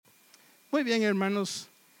Muy bien, hermanos,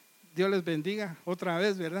 Dios les bendiga otra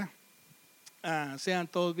vez, ¿verdad? Sean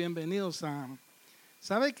todos bienvenidos.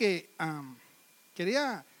 Sabe que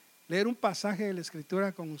quería leer un pasaje de la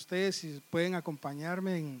Escritura con ustedes, si pueden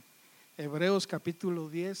acompañarme en Hebreos capítulo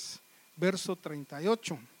 10, verso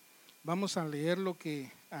 38. Vamos a leer lo que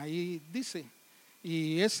ahí dice,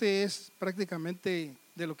 y ese es prácticamente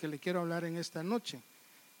de lo que le quiero hablar en esta noche.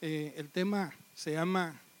 El tema se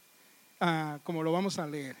llama, como lo vamos a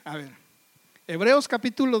leer, a ver, Hebreos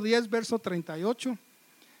capítulo 10, verso 38,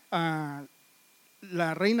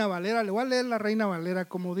 la Reina Valera. Le voy a leer la Reina Valera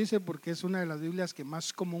como dice, porque es una de las Biblias que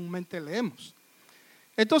más comúnmente leemos.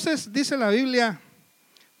 Entonces dice la Biblia: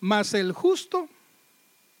 mas el justo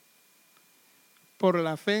por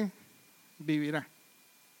la fe vivirá,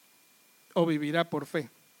 o vivirá por fe,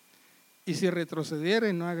 y si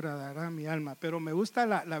retrocediere no agradará a mi alma. Pero me gusta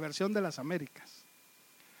la versión de las Américas: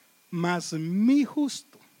 mas mi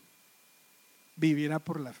justo vivirá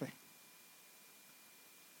por la fe,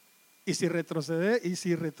 y si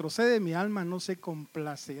retrocede mi alma no se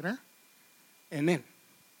complacerá en él.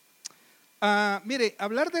 Mire,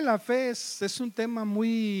 hablar de la fe es un tema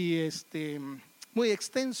muy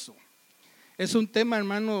extenso. Es un tema,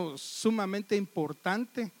 hermano, sumamente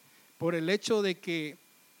importante, por el hecho de que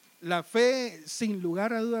la fe, sin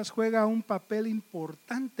lugar a dudas, juega un papel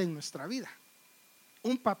importante en nuestra vida,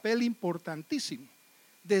 un papel importantísimo,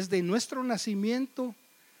 desde nuestro nacimiento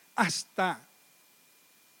hasta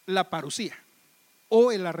la parucía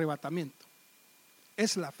o el arrebatamiento.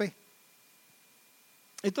 Es la fe.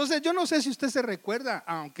 Entonces yo no sé si usted se recuerda,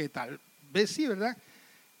 aunque tal vez sí, ¿verdad?,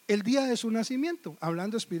 el día de su nacimiento,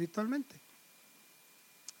 hablando espiritualmente.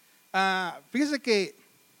 Fíjese que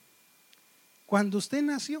cuando usted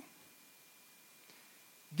nació,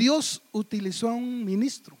 Dios utilizó a un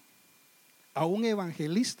ministro, a un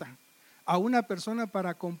evangelista, a una persona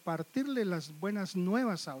para compartirle las buenas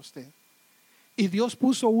nuevas a usted. Y Dios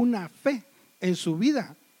puso una fe en su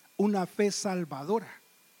vida, una fe salvadora,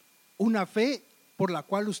 una fe por la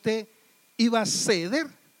cual usted iba a ceder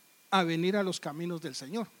a venir a los caminos del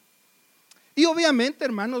Señor. Y obviamente,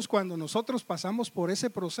 hermanos, cuando nosotros pasamos por ese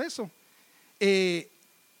proceso,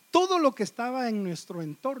 todo lo que estaba en nuestro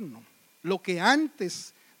entorno, lo que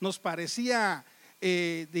antes nos parecía,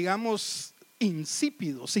 digamos,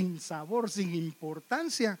 insípido, sin sabor, sin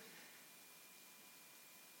importancia,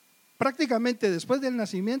 prácticamente después del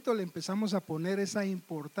nacimiento le empezamos a poner esa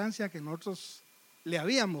importancia que nosotros le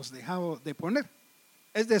habíamos dejado de poner.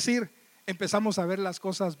 Es decir, empezamos a ver las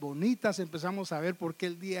cosas bonitas, empezamos a ver por qué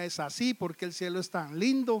el día es así, por qué el cielo es tan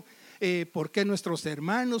lindo, por qué nuestros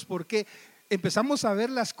hermanos, por qué empezamos a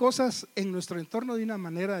ver las cosas en nuestro entorno de una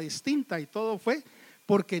manera distinta. Y todo fue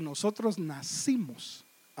porque nosotros nacimos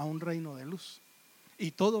a un reino de luz,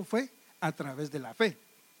 y todo fue a través de la fe.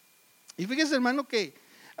 Y fíjese, hermano, que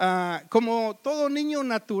como todo niño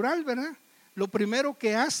natural, ¿verdad?, lo primero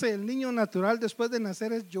que hace el niño natural después de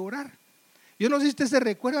nacer es llorar. Yo no sé si usted se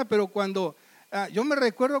recuerda, pero cuando yo me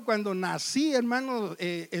recuerdo cuando nací, hermano,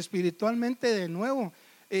 espiritualmente de nuevo,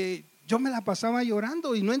 yo me la pasaba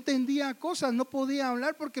llorando y no entendía cosas, no podía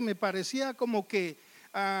hablar porque me parecía como que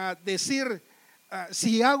decir,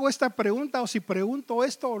 si hago esta pregunta o si pregunto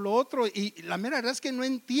esto o lo otro, y la mera verdad es que no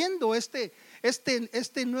entiendo este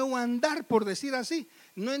nuevo andar, por decir así,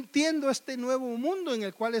 no entiendo este nuevo mundo en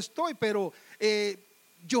el cual estoy, pero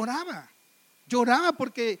lloraba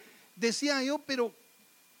porque decía yo, pero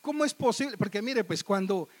 ¿cómo es posible? Porque mire, pues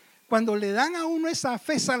cuando le dan a uno esa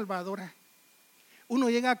fe salvadora, uno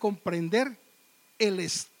llega a comprender el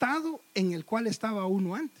estado en el cual estaba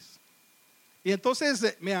uno antes. Y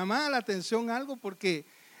entonces me llamaba la atención algo, porque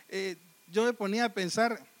yo me ponía a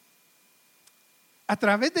pensar, a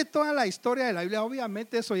través de toda la historia de la Biblia,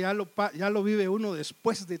 obviamente eso ya lo vive uno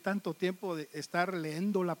después de tanto tiempo de estar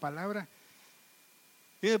leyendo la palabra.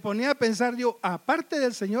 Y me ponía a pensar yo, aparte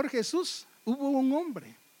del Señor Jesús, hubo un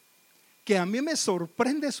hombre que a mí me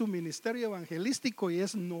sorprende su ministerio evangelístico, y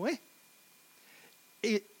es Noé.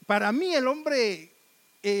 Y para mí el hombre,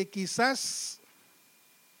 quizás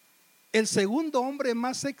el segundo hombre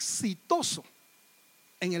más exitoso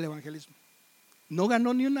en el evangelismo. No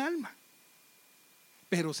ganó ni un alma,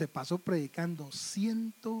 pero se pasó predicando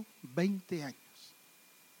 120 años.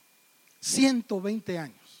 120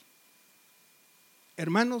 años.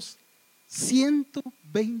 Hermanos,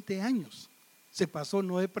 120 años se pasó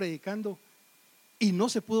Noé predicando y no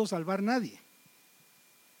se pudo salvar nadie.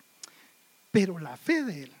 Pero la fe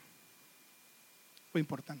de él fue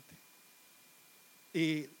importante.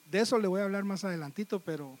 Y de eso le voy a hablar más adelantito,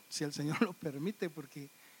 pero si el Señor lo permite, porque,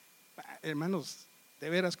 hermanos, de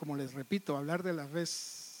veras, como les repito, hablar de la fe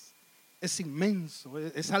es inmenso,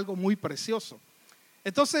 es algo muy precioso.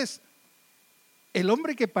 Entonces, el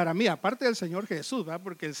hombre que para mí, aparte del Señor Jesús, ¿verdad?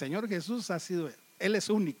 Porque el Señor Jesús Él es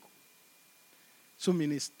único. Su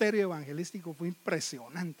ministerio evangelístico fue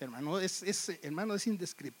impresionante, hermano. Hermano, es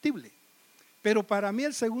indescriptible. Pero para mí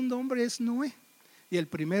el segundo hombre es Noé. Y el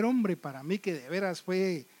primer hombre para mí que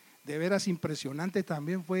de veras impresionante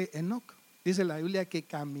también fue Enoc. Dice la Biblia que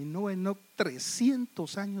caminó Enoc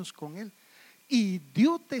 300 años con él y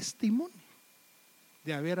dio testimonio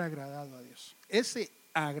de haber agradado a Dios. Ese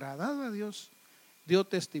agradado a Dios dio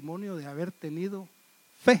testimonio de haber tenido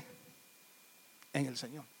fe en el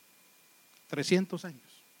Señor. 300 años.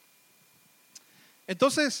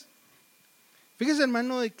 Entonces, fíjese,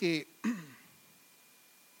 hermano, de que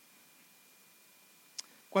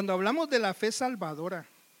cuando hablamos de la fe salvadora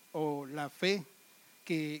o la fe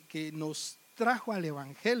que nos trajo al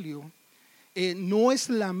Evangelio, no es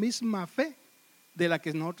la misma fe de la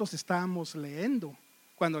que nosotros estábamos leyendo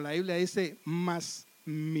cuando la Biblia dice: mas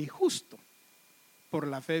mi justo por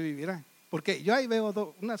la fe vivirá. Porque yo ahí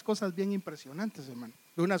veo unas cosas bien impresionantes, hermano,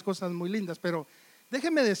 unas cosas muy lindas, pero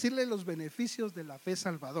déjeme decirle los beneficios de la fe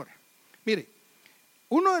salvadora. Mire,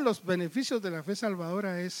 uno de los beneficios de la fe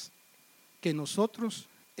salvadora es que nosotros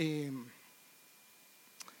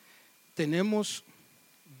tenemos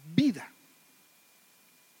vida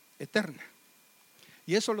eterna.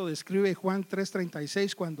 Y eso lo describe Juan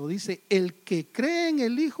 3:36 cuando dice: el que cree en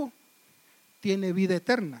el Hijo tiene vida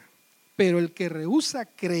eterna, pero el que rehúsa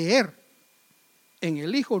creer en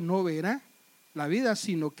el Hijo no verá la vida,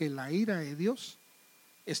 sino que la ira de Dios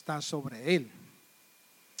está sobre él.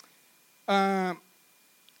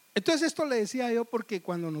 Entonces esto le decía yo porque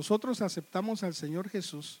cuando nosotros aceptamos al Señor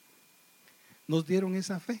Jesús, nos dieron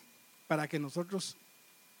esa fe para que nosotros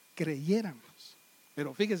creyéramos.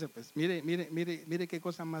 Pero fíjese pues, mire qué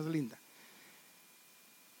cosa más linda.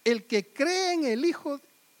 El que cree en el Hijo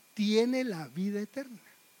tiene la vida eterna.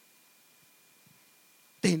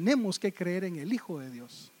 Tenemos que creer en el Hijo de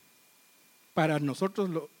Dios para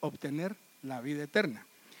nosotros obtener la vida eterna.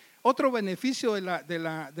 Otro beneficio de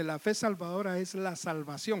la fe salvadora es la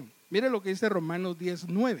salvación. Mire lo que dice Romanos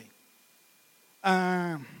 10:9.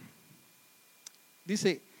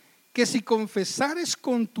 Dice que si confesares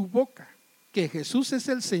con tu boca que Jesús es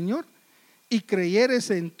el Señor y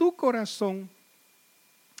creyeres en tu corazón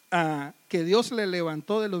que Dios le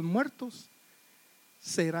levantó de los muertos,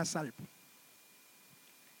 serás salvo.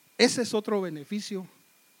 Ese es otro beneficio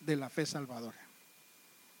de la fe salvadora.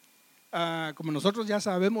 Como nosotros ya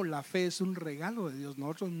sabemos, la fe es un regalo de Dios.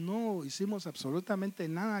 Nosotros no hicimos absolutamente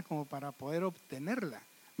nada como para poder obtenerla.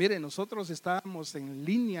 Mire, nosotros estábamos en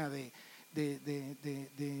línea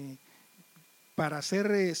para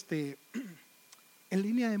hacer en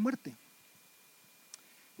línea de muerte.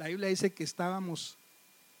 La Biblia dice que estábamos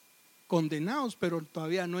condenados, pero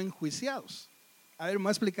todavía no enjuiciados. A ver, me voy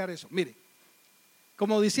a explicar eso. Mire,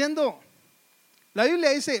 como diciendo, la Biblia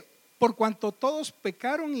dice: por cuanto todos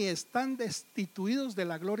pecaron y están destituidos de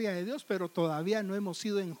la gloria de Dios, pero todavía no hemos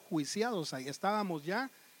sido enjuiciados. Ahí estábamos ya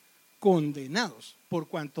condenados. Por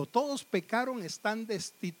cuanto todos pecaron, están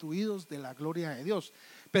destituidos de la gloria de Dios.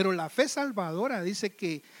 Pero la fe salvadora dice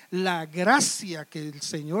que la gracia que el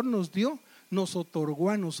Señor nos dio, nos otorgó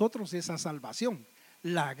a nosotros esa salvación.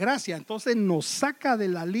 La gracia entonces nos saca de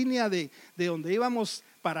la línea de donde íbamos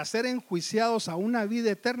para ser enjuiciados a una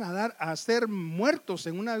vida eterna, a ser muertos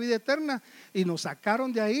en una vida eterna, y nos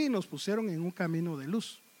sacaron de ahí y nos pusieron en un camino de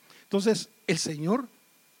luz. Entonces el Señor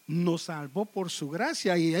nos salvó por su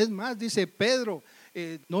gracia. Y es más, dice Pedro,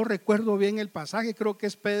 no recuerdo bien el pasaje, creo que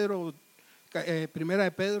es Pedro, primera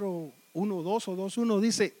de Pedro 1:2 o 2:1,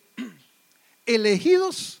 dice: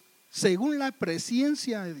 elegidos según la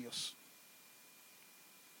presciencia de Dios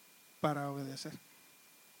para obedecer.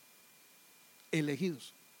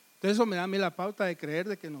 Elegidos. Entonces eso me da a mí la pauta de creer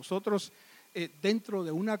de que nosotros dentro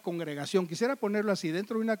de una congregación, quisiera ponerlo así,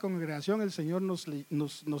 dentro de una congregación el Señor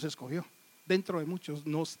nos escogió. Dentro de muchos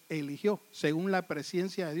nos eligió según la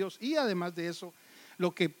presciencia de Dios. Y además de eso,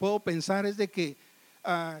 lo que puedo pensar es de que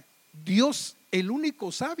Dios, el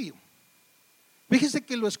único sabio, fíjese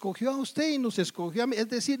que lo escogió a usted y nos escogió a mí, es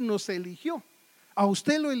decir, nos eligió. A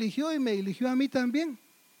usted lo eligió y me eligió a mí también,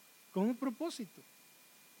 con un propósito.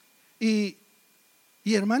 Y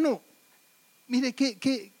hermano, mire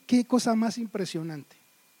qué cosa más impresionante.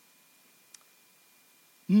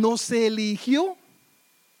 Nos eligió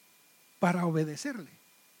para obedecerle.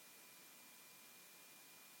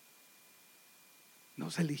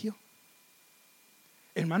 Nos eligió.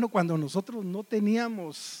 Hermano, cuando nosotros no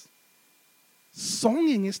teníamos son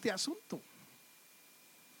en este asunto,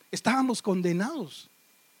 estábamos condenados,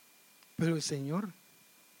 pero el Señor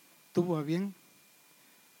tuvo a bien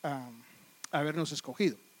habernos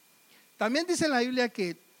escogido. También dice la Biblia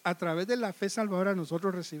que a través de la fe salvadora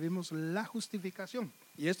nosotros recibimos la justificación.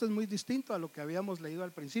 Y esto es muy distinto a lo que habíamos leído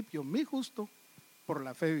al principio. Mi justo por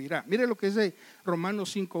la fe vivirá. Mire lo que dice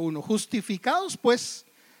Romanos 5:1. Justificados pues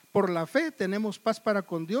por la fe tenemos paz para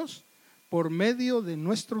con Dios por medio de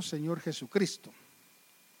nuestro Señor Jesucristo.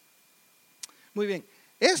 Muy bien.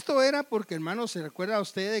 Esto era porque, hermano, se recuerda a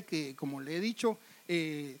usted de que, como le he dicho,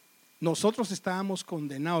 nosotros estábamos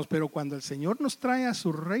condenados, pero cuando el Señor nos trae a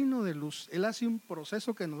su reino de luz, Él hace un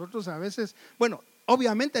proceso que nosotros a veces, bueno,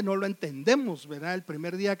 obviamente no lo entendemos, ¿verdad? El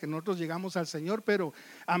primer día que nosotros llegamos al Señor, pero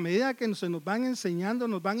a medida que se nos van enseñando,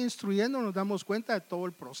 nos van instruyendo, nos damos cuenta de todo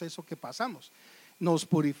el proceso que pasamos. Nos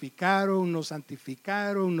purificaron, nos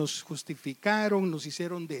santificaron, nos justificaron, nos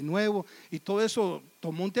hicieron de nuevo, y todo eso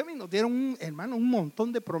tomó un tiempo y nos dieron, hermano, un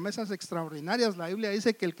montón de promesas extraordinarias. La Biblia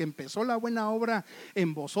dice que el que empezó la buena obra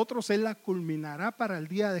en vosotros, Él la culminará para el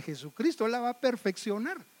día de Jesucristo, Él la va a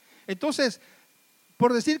perfeccionar. Entonces,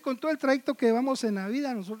 por decir, con todo el trayecto que vamos en la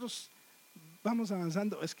vida, nosotros vamos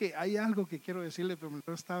avanzando. Es que hay algo que quiero decirle, pero me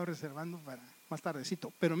lo he estado reservando para más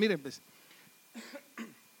tardecito. Pero miren, pues,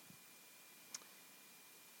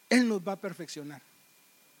 Él nos va a perfeccionar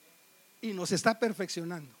y nos está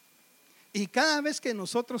perfeccionando. Y cada vez que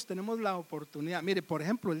nosotros tenemos la oportunidad, mire, por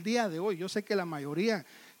ejemplo, el día de hoy, yo sé que la mayoría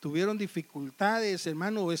tuvieron dificultades,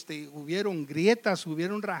 hermano, hubieron grietas,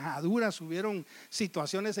 hubieron rajaduras, hubieron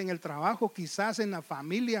situaciones en el trabajo, quizás en la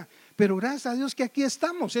familia, pero gracias a Dios que aquí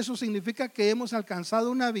estamos. Eso significa que hemos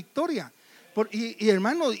alcanzado una victoria. Y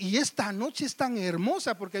hermano, y esta noche es tan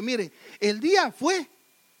hermosa porque mire,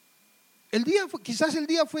 quizás el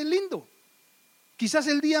día fue lindo, quizás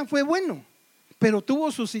el día fue bueno, pero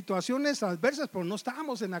tuvo sus situaciones adversas, pero no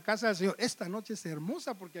estábamos en la casa del Señor. Esta noche es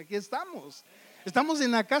hermosa porque aquí estamos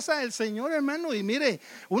en la casa del Señor, hermano. Y mire,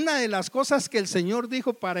 una de las cosas que el Señor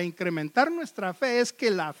dijo para incrementar nuestra fe es que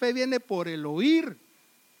la fe viene por el oír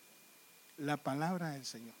la palabra del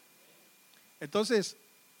Señor. Entonces,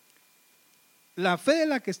 la fe de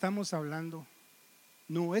la que estamos hablando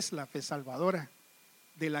no es la fe salvadora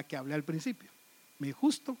de la que hablé al principio. Mi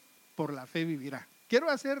justo por la fe vivirá. Quiero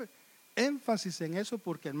hacer énfasis en eso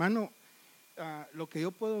porque, hermano, lo que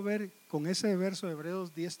yo puedo ver con ese verso de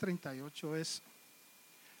Hebreos 10:38 es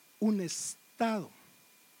un estado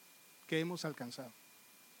que hemos alcanzado.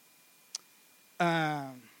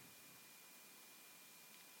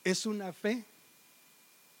 Es una fe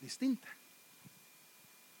distinta.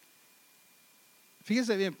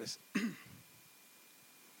 Fíjese bien, pues.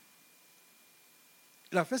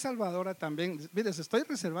 La fe salvadora también, mire, se estoy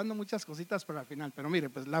reservando muchas cositas para el final, pero mire,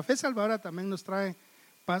 pues la fe salvadora también nos trae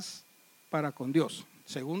paz para con Dios.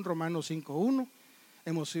 Según Romanos 5:1,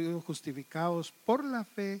 hemos sido justificados por la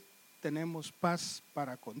fe, tenemos paz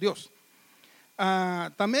para con Dios.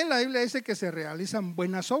 También la Biblia dice que se realizan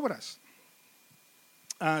buenas obras.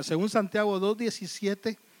 Según Santiago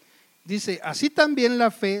 2:17, dice, así también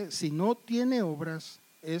la fe, si no tiene obras,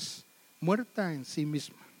 es muerta en sí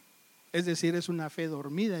misma. Es decir, es una fe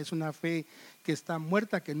dormida, es una fe que está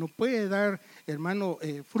muerta, que no puede dar, hermano,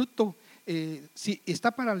 fruto, si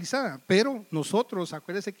está paralizada. Pero nosotros,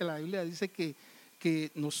 acuérdense que la Biblia dice que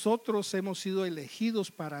nosotros hemos sido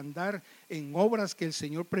elegidos para andar en obras que el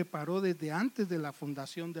Señor preparó desde antes de la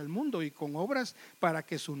fundación del mundo, y con obras para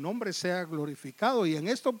que su nombre sea glorificado. Y en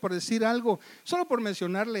esto, por decir algo, solo por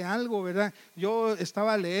mencionarle algo, ¿verdad? Yo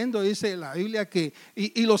estaba leyendo, dice la Biblia que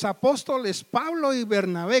y los apóstoles Pablo y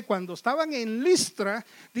Bernabé, cuando estaban en Listra,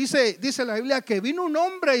 dice la Biblia que vino un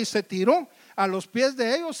hombre y se tiró a los pies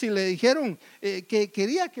de ellos y le dijeron que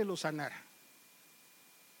quería que lo sanara,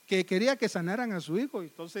 que quería que sanaran a su hijo.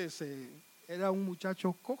 Entonces era un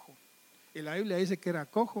muchacho cojo, y la Biblia dice que era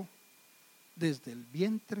cojo desde el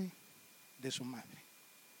vientre de su madre.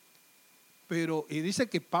 Y dice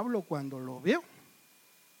que Pablo, cuando lo vio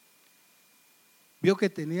que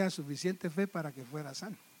tenía suficiente fe para que fuera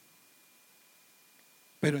sano.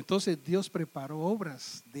 Pero entonces Dios preparó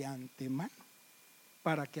obras de antemano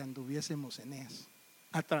para que anduviésemos en ellas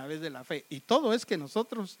a través de la fe, y todo es que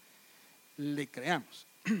nosotros le creamos.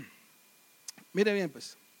 Mire bien,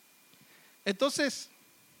 pues, entonces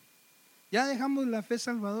ya dejamos la fe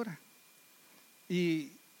salvadora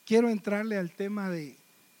y quiero entrarle al tema de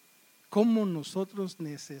cómo nosotros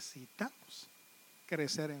necesitamos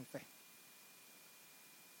crecer en fe,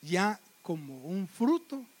 ya como un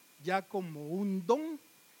fruto, ya como un don,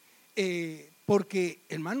 porque,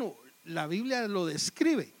 hermano, la Biblia lo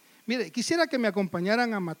describe. Mire, quisiera que me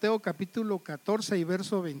acompañaran a Mateo capítulo 14 y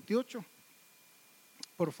verso 28.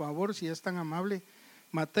 Por favor, si es tan amable.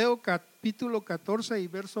 Mateo capítulo 14 y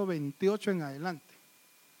verso 28 en adelante.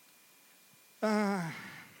 Ah,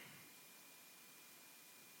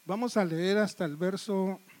 vamos a leer hasta el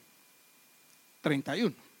verso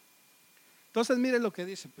 31. Entonces mire lo que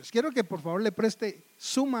dice. Pues quiero que por favor le preste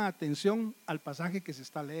suma atención al pasaje que se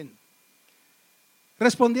está leyendo.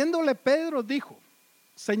 Respondiéndole Pedro dijo: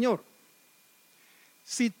 Señor,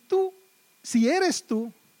 si eres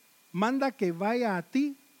tú, manda que vaya a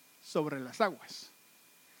ti sobre las aguas.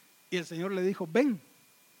 Y el Señor le dijo: ven.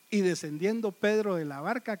 Y descendiendo Pedro de la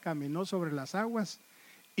barca, caminó sobre las aguas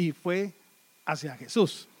y fue hacia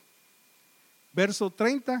Jesús. Verso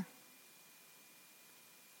 30.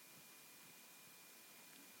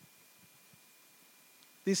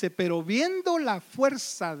 Dice: pero viendo la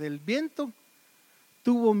fuerza del viento,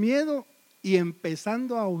 tuvo miedo y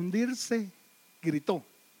empezando a hundirse, gritó,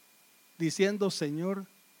 diciendo: Señor,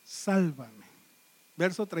 sálvame.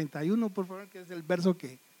 Verso 31, por favor, que es el verso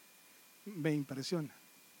que me impresiona.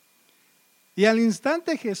 Y al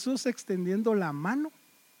instante Jesús, extendiendo la mano,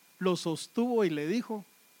 lo sostuvo y le dijo: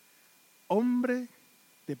 hombre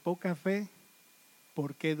de poca fe,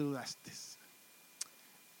 ¿por qué dudaste?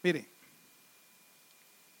 Mire,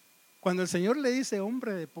 cuando el Señor le dice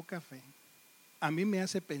hombre de poca fe, a mí me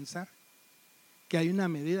hace pensar que hay una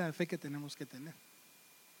medida de fe que tenemos que tener.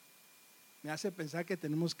 Me hace pensar que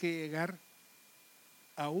tenemos que llegar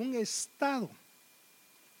a un estado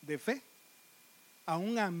de fe, a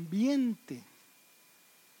un ambiente,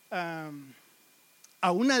 a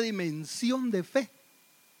una dimensión de fe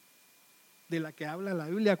de la que habla la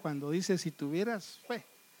Biblia cuando dice: si tuvieras fe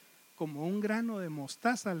como un grano de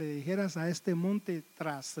mostaza, le dijeras a este monte: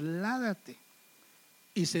 trasládate,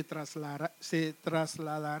 y se trasladará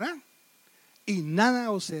y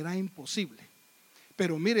nada os será imposible.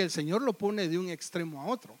 Pero mire, el Señor lo pone de un extremo a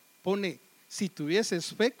otro. Pone: si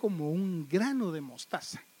tuvieses fe como un grano de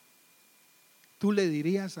mostaza, tú le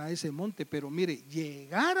dirías a ese monte. Pero mire,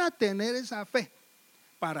 llegar a tener esa fe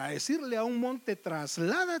para decirle a un monte: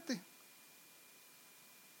 trasládate,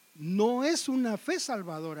 no es una fe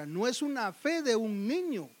salvadora, no es una fe de un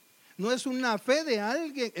niño, no es una fe de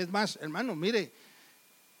alguien. Es más, hermano, mire,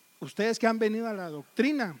 ustedes que han venido a la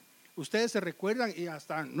doctrina, ustedes se recuerdan, y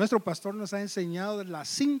hasta nuestro pastor nos ha enseñado las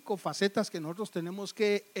 5 facetas que nosotros tenemos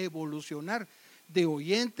que evolucionar: de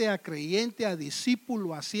oyente a creyente, a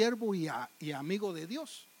discípulo, a siervo y amigo de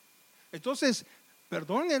Dios. Entonces,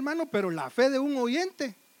 perdón, hermano, pero la fe de un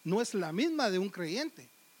oyente no es la misma de un creyente,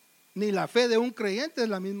 ni la fe de un creyente es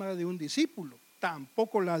la misma de un discípulo,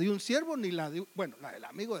 tampoco la de un siervo, ni la de, bueno, la del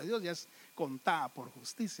amigo de Dios ya es contada por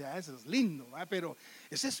justicia. Eso es lindo, ¿verdad? Pero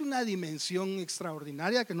esa es una dimensión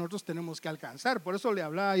extraordinaria que nosotros tenemos que alcanzar. Por eso le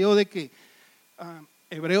hablaba yo de que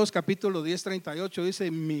Hebreos capítulo 10, 38 dice: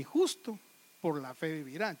 mi justo por la fe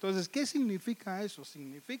vivirá. Entonces, ¿qué significa eso?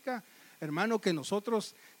 Significa, hermano, que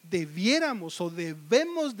nosotros debiéramos o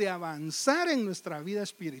debemos de avanzar en nuestra vida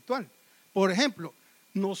espiritual. Por ejemplo,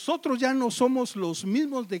 nosotros ya no somos los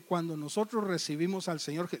mismos de cuando nosotros recibimos al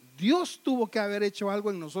Señor. Dios tuvo que haber hecho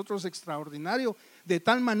algo en nosotros extraordinario, de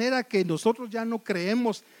tal manera que nosotros ya no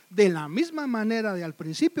creemos de la misma manera de al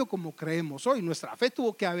principio como creemos hoy. Nuestra fe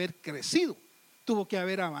tuvo que haber crecido, tuvo que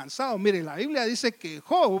haber avanzado. Mire, la Biblia dice que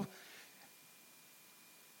Job,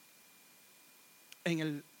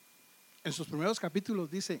 en sus primeros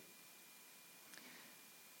capítulos, dice,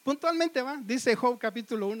 puntualmente dice Job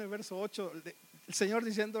capítulo 1 verso 8, el Señor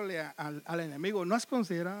diciéndole al enemigo: ¿no has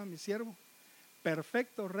considerado a mi siervo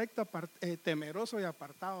perfecto, recto, temeroso y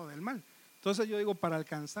apartado del mal? Entonces yo digo, para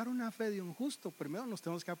alcanzar una fe de un justo, primero nos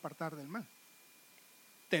tenemos que apartar del mal.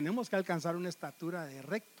 Tenemos que alcanzar una estatura de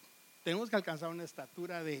recto, tenemos que alcanzar una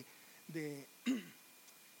estatura de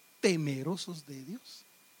temerosos de Dios,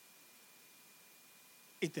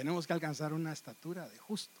 y tenemos que alcanzar una estatura de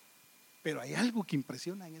justo. Pero hay algo que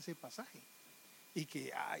impresiona en ese pasaje y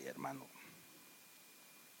que, ay, hermano,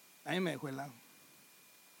 a mí me dejó helado.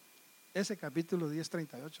 Ese capítulo 10,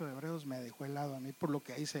 38 de Hebreos me dejó helado a mí por lo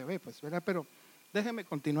que ahí se ve, pues, ¿verdad? Pero déjeme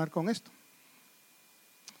continuar con esto.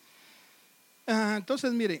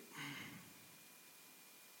 Entonces, mire,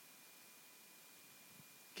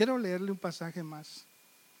 quiero leerle un pasaje más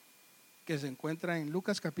que se encuentra en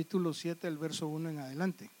Lucas capítulo 7, el verso 1 en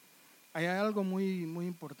adelante. Hay algo muy, muy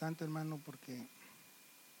importante, hermano, porque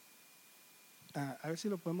a ver si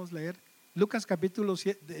lo podemos leer. Lucas capítulo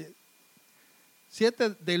 7,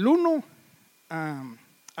 del 1 al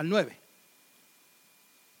 9.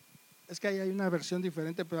 Es que ahí hay una versión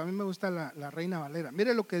diferente, pero a mí me gusta la Reina Valera.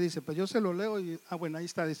 Mire lo que dice, pues yo se lo leo y, bueno, ahí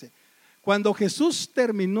está, dice: cuando Jesús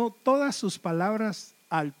terminó todas sus palabras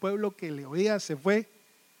al pueblo que le oía, se fue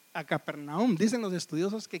a Capernaum. Dicen los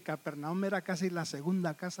estudiosos que Capernaum era casi la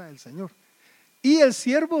segunda casa del Señor. Y el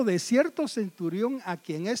siervo de cierto centurión, a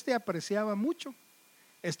quien éste apreciaba mucho,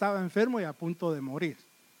 estaba enfermo y a punto de morir.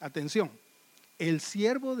 Atención, el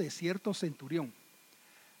siervo de cierto centurión,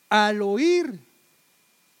 al oír,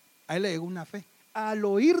 a él le llegó una fe, al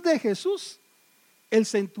oír de Jesús, el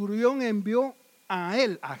centurión envió a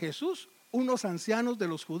él, a Jesús, unos ancianos de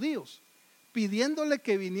los judíos, pidiéndole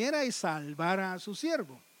que viniera y salvara a su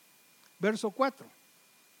siervo. Verso 4.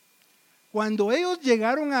 Cuando ellos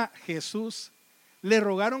llegaron a Jesús, le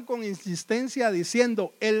rogaron con insistencia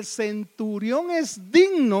diciendo: el centurión es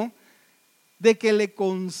digno de que le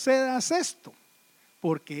concedas esto,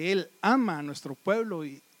 porque él ama a nuestro pueblo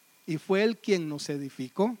y fue él quien nos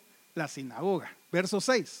edificó la sinagoga. Verso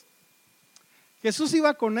 6. Jesús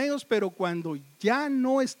iba con ellos, pero cuando ya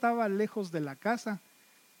no estaba lejos de la casa,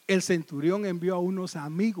 el centurión envió a unos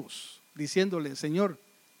amigos diciéndole: Señor,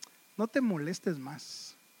 no te molestes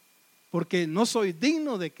más, porque no soy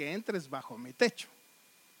digno de que entres bajo mi techo.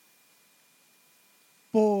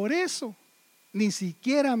 Por eso ni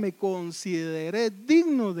siquiera me consideré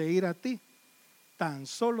digno de ir a ti. Tan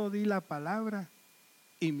solo di la palabra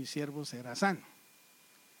y mi siervo será sano.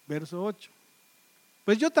 Verso 8.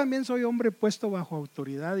 Pues yo también soy hombre puesto bajo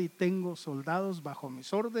autoridad y tengo soldados bajo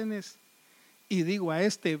mis órdenes. Y digo a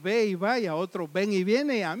este: ve y va, y a otro: ven y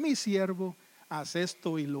viene, y a mi siervo: haz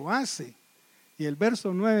esto, y lo hace. Y el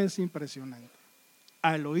verso 9 es impresionante.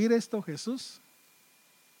 Al oír esto, Jesús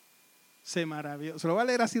se maravilló. Se lo voy a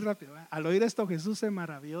leer así rápido, ¿eh? Al oír esto, Jesús se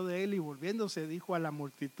maravilló de él y volviéndose dijo a la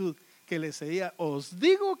multitud que le seguía: os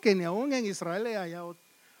digo que ni aún en Israel hay hallado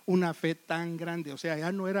una fe tan grande. O sea,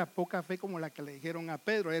 ya no era poca fe como la que le dijeron a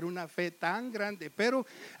Pedro, era una fe tan grande. Pero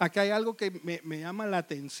aquí hay algo que me llama la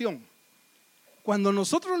atención. Cuando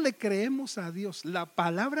nosotros le creemos a Dios, la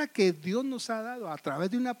palabra que Dios nos ha dado a través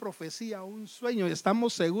de una profecía o un sueño,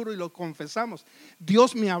 estamos seguros y lo confesamos: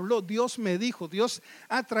 Dios me habló, Dios me dijo, Dios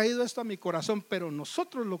ha traído esto a mi corazón, pero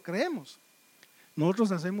nosotros lo creemos.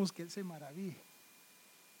 Nosotros hacemos que Él se maraville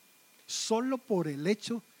solo por el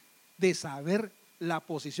hecho de saber la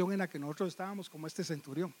posición en la que nosotros estábamos, como este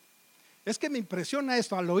centurión. Es que me impresiona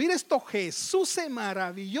esto: al oír esto, Jesús se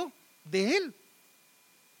maravilló de él.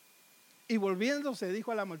 Y volviéndose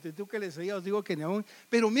dijo a la multitud que le seguía: os digo que ni aún.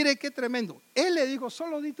 Pero mire qué tremendo. Él le dijo: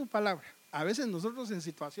 solo di tu palabra. A veces nosotros en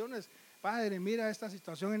situaciones: Padre, mira esta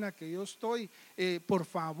situación en la que yo estoy, por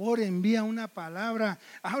favor envía una palabra,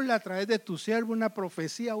 habla a través de tu siervo una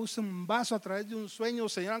profecía, usa un vaso a través de un sueño,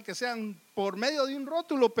 Señor, aunque sean por medio de un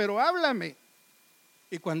rótulo, pero háblame.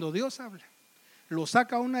 Y cuando Dios habla, lo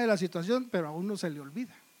saca a una de las situaciones, pero a uno se le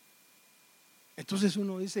olvida. Entonces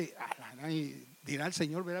uno dice: dirá el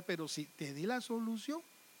Señor, verá, pero si te di la solución,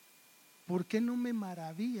 ¿por qué no me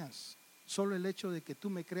maravillas solo el hecho de que tú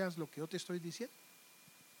me creas lo que yo te estoy diciendo?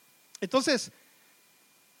 Entonces,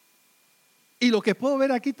 y lo que puedo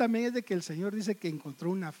ver aquí también es de que el Señor dice que encontró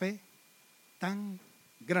una fe tan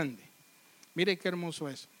grande. Mire qué hermoso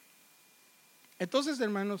es. Entonces,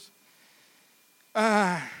 hermanos,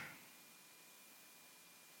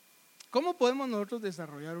 ¿cómo podemos nosotros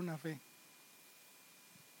desarrollar una fe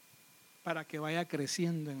para que vaya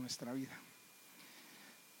creciendo en nuestra vida?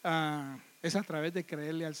 Es a través de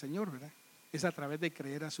creerle al Señor, ¿verdad? Es a través de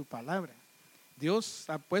creer a su palabra. Dios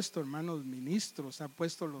ha puesto, hermanos, ministros, ha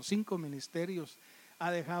puesto los 5 ministerios, ha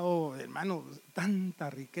dejado, hermanos, tanta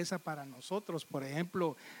riqueza para nosotros. Por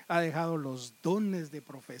ejemplo, ha dejado los dones de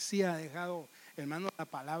profecía, ha dejado, hermanos, la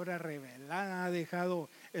palabra revelada, ha dejado,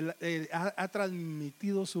 ha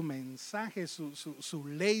transmitido su mensaje, su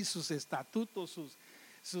ley, sus estatutos,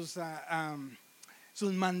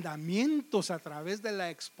 sus mandamientos a través de la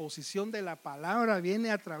exposición de la palabra. Viene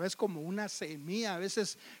a través como una semilla, a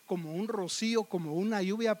veces como un rocío, como una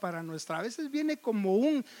lluvia para nuestra, a veces viene como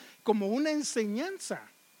una enseñanza.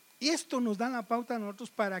 Y esto nos da la pauta a nosotros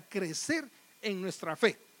para crecer en nuestra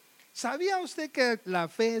fe. ¿Sabía usted que la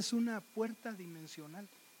fe es una puerta dimensional?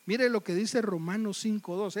 Mire lo que dice Romanos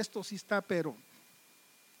 5:2. Esto sí está pero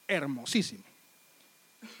hermosísimo.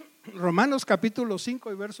 Romanos capítulo 5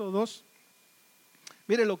 y verso 2.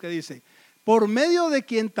 Mire lo que dice: por medio de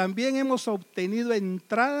quien también hemos obtenido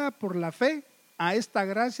entrada por la fe a esta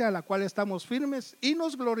gracia a la cual estamos firmes y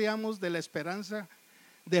nos gloriamos de la esperanza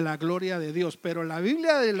de la gloria de Dios. Pero la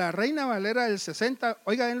Biblia de la Reina Valera del 60,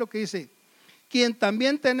 oiga bien lo que dice: quien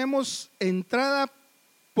también tenemos entrada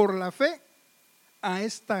por la fe a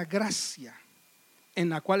esta gracia en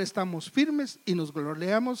la cual estamos firmes y nos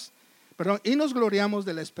gloriamos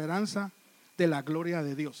de la esperanza de la gloria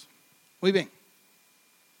de Dios. Muy bien.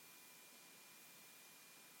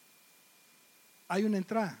 Hay una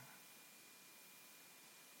entrada.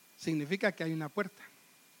 Significa que hay una puerta.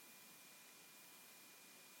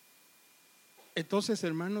 Entonces,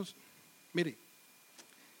 hermanos, mire,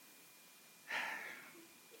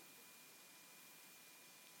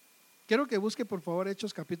 quiero que busque por favor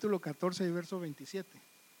Hechos capítulo 14 y verso 27.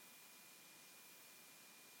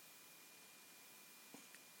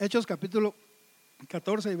 Hechos capítulo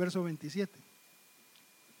 14 y verso 27.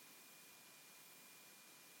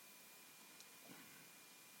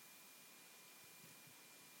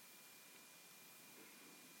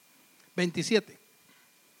 (27)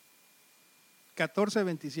 14,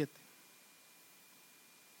 27.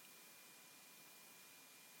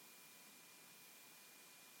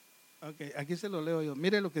 Ok, aquí se lo leo yo.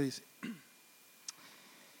 Mire lo que dice.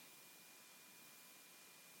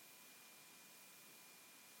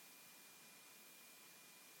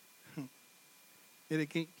 Mire,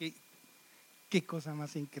 qué cosa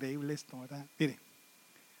más increíble esto, ¿verdad? Mire,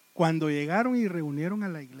 cuando llegaron y reunieron a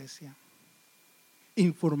la iglesia,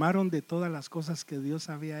 informaron de todas las cosas que Dios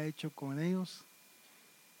había hecho con ellos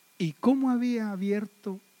y cómo había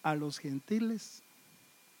abierto a los gentiles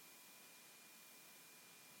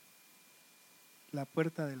la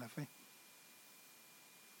puerta de la fe.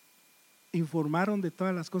 Informaron de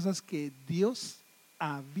todas las cosas que Dios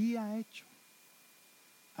había hecho,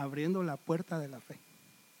 abriendo la puerta de la fe.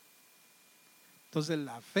 Entonces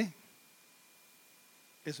la fe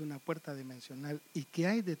es una puerta dimensional. ¿Y qué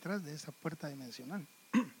hay detrás de esa puerta dimensional?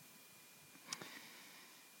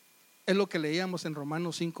 Es lo que leíamos en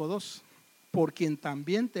Romanos 5:2. Por quien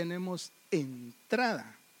también tenemos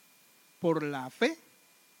entrada por la fe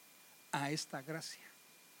a esta gracia.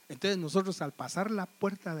 Entonces nosotros al pasar la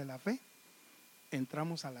puerta de la fe,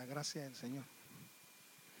 entramos a la gracia del Señor.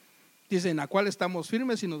 Dice, en la cual estamos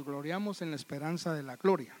firmes y nos gloriamos en la esperanza de la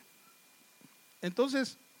gloria.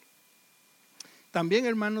 Entonces, también,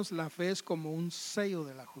 hermanos, la fe es como un sello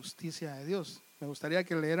de la justicia de Dios. Me gustaría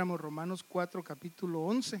que leéramos Romanos 4, capítulo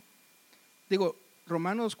 11. Digo,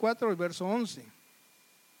 Romanos 4, el verso 11.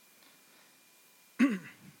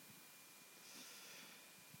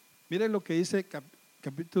 Miren lo que dice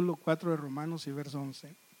capítulo 4 de Romanos y verso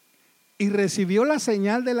 11. Y recibió la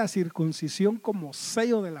señal de la circuncisión como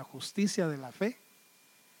sello de la justicia de la fe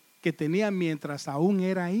que tenía mientras aún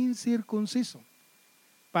era incircunciso,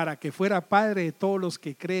 para que fuera padre de todos los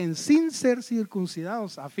que creen sin ser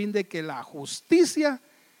circuncidados, a fin de que la justicia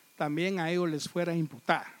también a ellos les fuera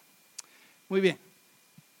imputada. Muy bien,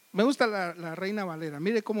 me gusta la Reina Valera.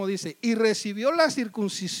 Mire cómo dice, y recibió la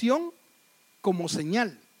circuncisión como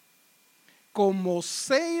señal, como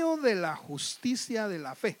sello de la justicia de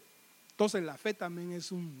la fe. Entonces la fe también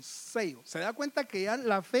es un sello. Se da cuenta que ya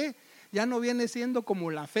la fe ya no viene siendo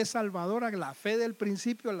como la fe salvadora, la fe del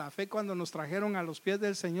principio, la fe cuando nos trajeron a los pies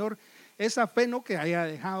del Señor. Esa fe no que haya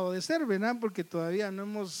dejado de ser, ¿verdad? Porque todavía no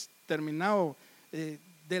hemos terminado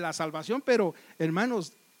de la salvación, pero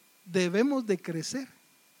hermanos, debemos de crecer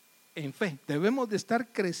en fe, debemos de estar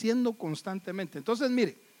creciendo constantemente. Entonces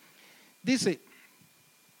mire, dice,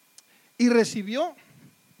 y recibió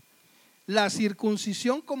la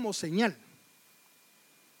circuncisión como señal,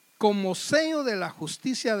 como sello de la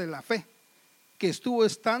justicia de la fe, que estuvo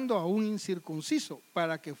estando aún incircunciso,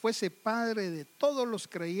 para que fuese padre de todos los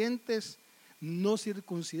creyentes no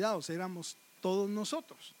circuncidados, éramos todos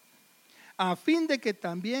nosotros, a fin de que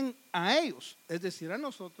también a ellos, es decir, a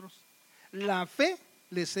nosotros, la fe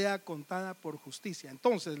les sea contada por justicia.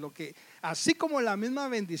 Entonces, lo que, así como la misma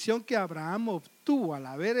bendición que Abraham obtuvo al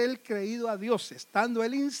haber él creído a Dios, estando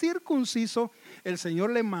él incircunciso, el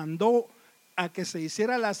Señor le mandó a que se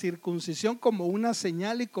hiciera la circuncisión como una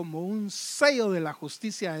señal y como un sello de la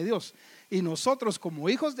justicia de Dios. Y nosotros como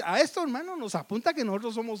hijos, a esto, hermano, nos apunta que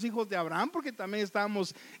nosotros somos hijos de Abraham, porque también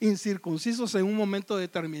estábamos incircuncisos en un momento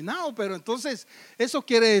determinado. Pero entonces eso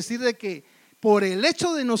quiere decir de que por el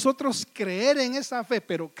hecho de nosotros creer en esa fe,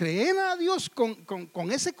 pero creer a Dios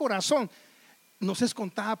con ese corazón, nos es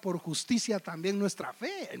contada por justicia también nuestra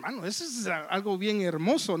fe, hermano. Eso es algo bien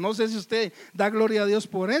hermoso. No sé si usted da gloria a Dios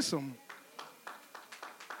por eso.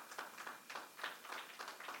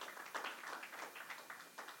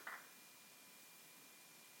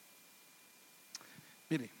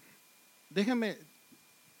 Mire, déjeme,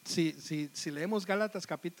 si leemos Gálatas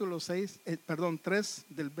capítulo 3,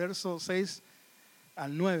 del verso 6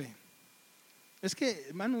 al 9. Es que,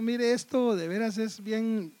 hermano, mire, esto de veras es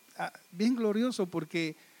bien glorioso,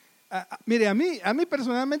 porque mire, a mí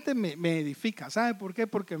personalmente me edifica. ¿Sabe por qué?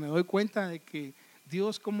 Porque me doy cuenta de que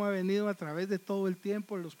Dios cómo ha venido a través de todo el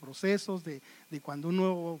tiempo, los procesos de cuando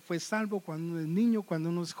uno fue salvo, cuando uno es niño, cuando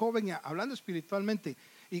uno es joven, hablando espiritualmente,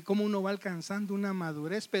 y cómo uno va alcanzando una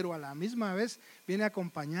madurez, pero a la misma vez viene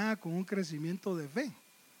acompañada con un crecimiento de fe.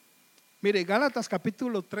 Mire, Gálatas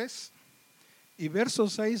capítulo 3 y verso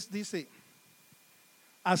 6 dice,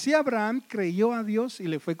 Así Abraham creyó a Dios y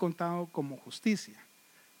le fue contado como justicia.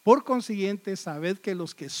 Por consiguiente, sabed que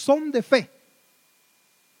los que son de fe,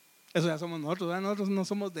 eso ya somos nosotros, ¿verdad? Nosotros no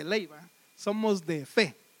somos de ley, ¿verdad? Somos de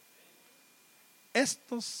fe.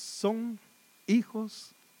 Estos son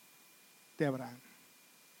hijos de Abraham.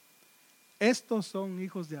 Estos son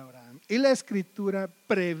hijos de Abraham. Y la Escritura,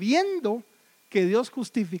 previendo que Dios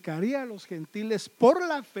justificaría a los gentiles por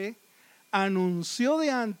la fe, anunció de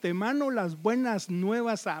antemano las buenas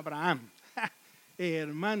nuevas a Abraham.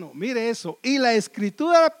 Hermano, mire eso. Y la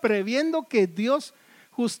Escritura, previendo que Dios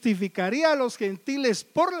justificaría a los gentiles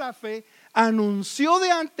por la fe, anunció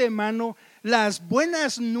de antemano las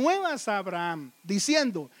buenas nuevas a Abraham,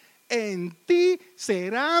 diciendo: en ti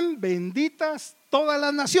serán benditas todas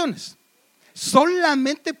las naciones.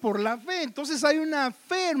 Solamente por la fe. Entonces hay una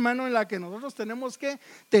fe, hermano, en la que nosotros tenemos que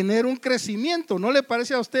tener un crecimiento. ¿No le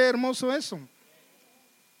parece a usted hermoso eso?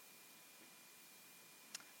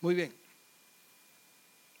 Muy bien.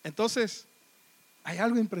 Entonces, hay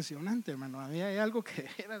algo impresionante, hermano. A mí hay algo que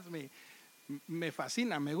me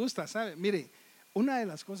fascina, me gusta, ¿sabe? Mire, una de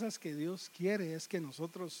las cosas que Dios quiere es que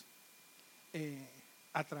nosotros,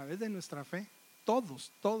 a través de nuestra fe,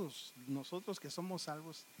 todos nosotros que somos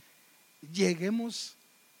salvos, lleguemos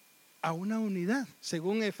a una unidad.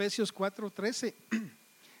 Según Efesios 4:13,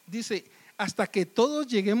 dice: hasta que todos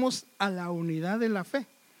lleguemos a la unidad de la fe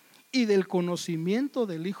y del conocimiento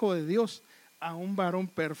del Hijo de Dios, a un varón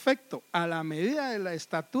perfecto, a la medida de la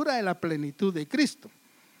estatura de la plenitud de Cristo.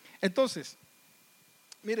 Entonces,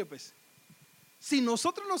 mire pues, si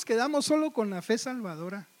nosotros nos quedamos solo con la fe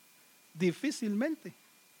salvadora, difícilmente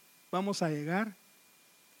vamos a llegar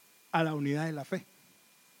a la unidad de la fe,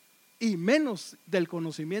 y menos del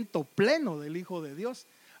conocimiento pleno del Hijo de Dios,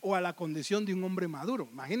 o a la condición de un hombre maduro.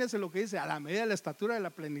 Imagínense lo que dice: a la medida de la estatura de la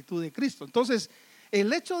plenitud de Cristo. Entonces,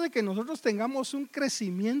 el hecho de que nosotros tengamos un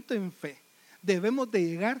crecimiento en fe, debemos de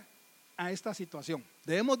llegar a esta situación.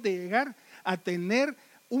 Debemos de llegar a tener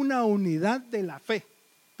una unidad de la fe.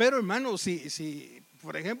 Pero hermano, si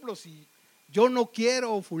por ejemplo, si yo no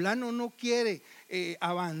quiero o fulano no quiere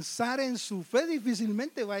avanzar en su fe,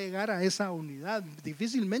 difícilmente va a llegar a esa unidad,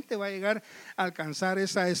 difícilmente va a llegar a alcanzar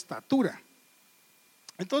esa estatura.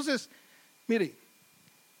 Entonces, mire,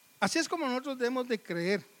 así es como nosotros debemos de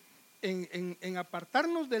creer en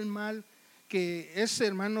apartarnos del mal, que es,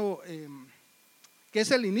 hermano, que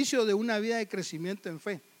es el inicio de una vida de crecimiento en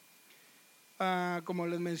fe. Como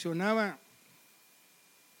les mencionaba,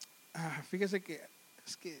 fíjese que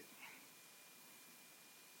es que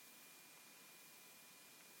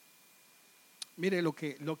mire lo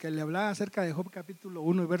que le hablaba acerca de Job capítulo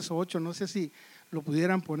 1 y verso 8, no sé si lo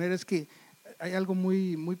pudieran poner. Es que hay algo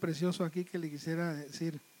muy, muy precioso aquí que le quisiera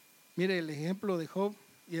decir. Mire el ejemplo de Job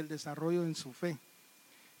y el desarrollo en su fe.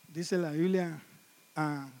 Dice la Biblia,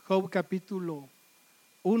 Job capítulo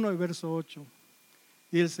 1 y verso 8: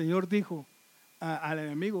 y el Señor dijo al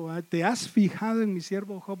enemigo: ¿te has fijado en mi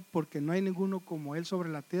siervo Job? Porque no hay ninguno como él sobre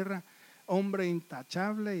la tierra, hombre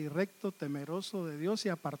intachable y recto, temeroso de Dios y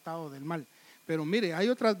apartado del mal. Pero mire, hay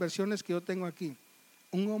otras versiones que yo tengo aquí: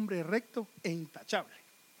 un hombre recto e intachable,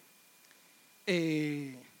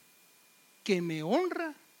 que me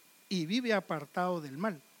honra y vive apartado del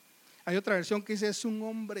mal. Hay otra versión que dice: es un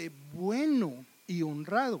hombre bueno y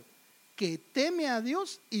honrado, que teme a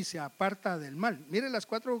Dios y se aparta del mal. Mire las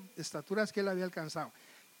 4 estaturas que él había alcanzado: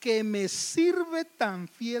 que me sirve tan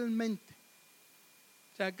fielmente.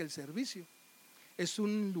 O sea que el servicio es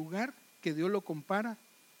un lugar que Dios lo compara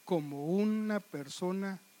como una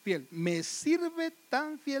persona fiel. Me sirve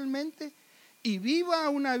tan fielmente y viva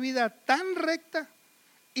una vida tan recta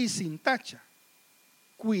y sin tacha,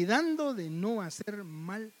 cuidando de no hacer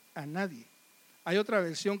mal a nadie. Hay otra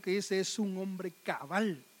versión que dice: es un hombre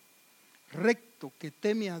cabal, recto, que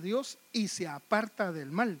teme a Dios y se aparta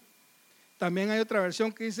del mal. También hay otra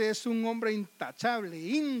versión que dice: es un hombre intachable,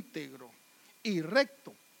 íntegro y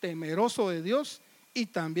recto, temeroso de Dios y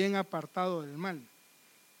también apartado del mal.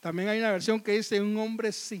 También hay una versión que dice: un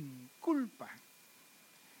hombre sin culpa.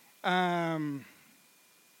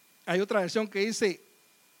 Hay otra versión que dice: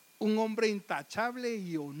 un hombre intachable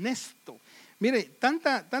y honesto. Mire,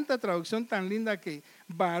 tanta traducción tan linda, que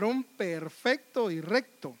varón perfecto y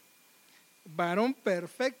recto, varón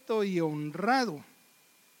perfecto y honrado,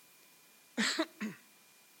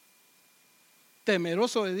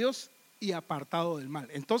 temeroso de Dios y apartado del mal.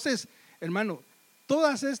 Entonces, hermano,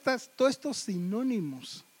 todos estos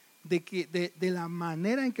sinónimos de la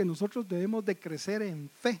manera en que nosotros debemos de crecer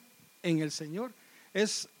en fe en el Señor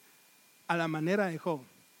es a la manera de Job.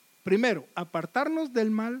 Primero, apartarnos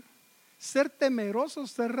del mal, ser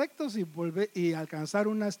temerosos, ser rectos y alcanzar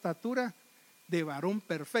una estatura de varón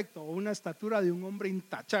perfecto, o una estatura de un hombre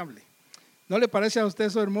intachable. ¿No le parece a usted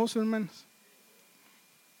eso hermoso, hermanos?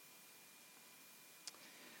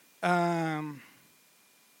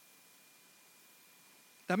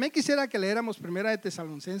 También quisiera que leéramos Primera de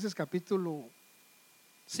Tesalonicenses capítulo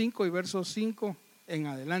 5 y verso 5 en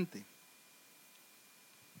adelante.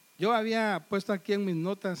 Yo había puesto aquí en mis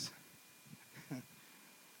notas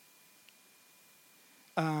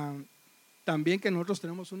también que nosotros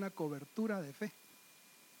tenemos una cobertura de fe.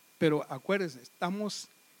 Pero acuérdense, estamos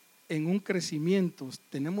en un crecimiento,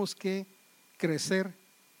 tenemos que crecer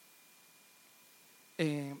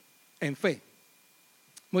en fe.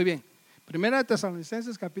 Muy bien, Primera de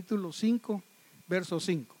Tesalonicenses capítulo 5, verso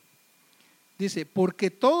 5. Dice, porque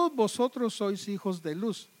todos vosotros sois hijos de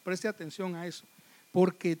luz. Preste atención a eso.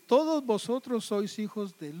 Porque todos vosotros sois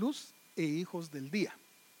hijos de luz e hijos del día.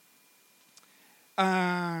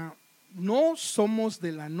 No somos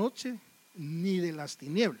de la noche ni de las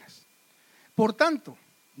tinieblas. Por tanto,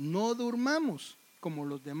 no durmamos como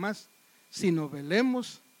los demás, sino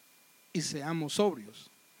velemos y seamos sobrios.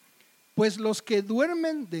 Pues los que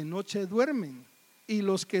duermen de noche duermen, y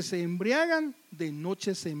los que se embriagan de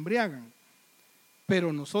noche se embriagan.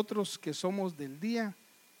 Pero nosotros que somos del día,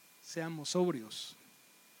 seamos sobrios,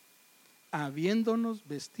 habiéndonos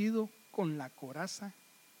vestido con la coraza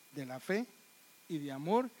de la fe y de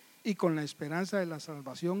amor, y con la esperanza de la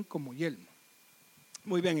salvación como yelmo.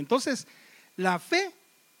 Muy bien, entonces la fe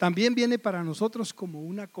también viene para nosotros como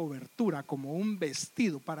una cobertura, como un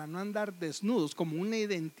vestido, para no andar desnudos, como una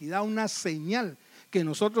identidad, una señal que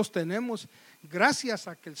nosotros tenemos gracias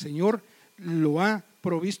a que el Señor lo ha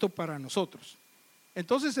provisto para nosotros.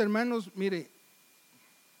 Entonces, hermanos, mire,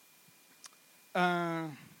 ay,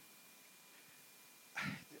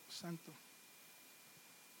 Dios santo,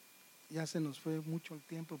 ya se nos fue mucho el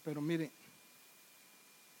tiempo, pero mire,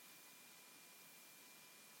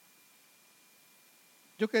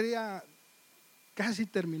 yo quería casi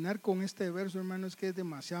terminar con este verso, hermano. Es que es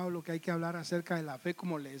demasiado lo que hay que hablar acerca de la fe.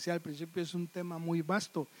 Como le decía al principio, es un tema muy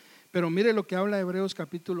vasto, pero mire lo que habla Hebreos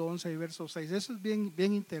capítulo 11 y verso 6. Eso es bien,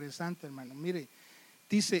 bien interesante, hermano. Mire,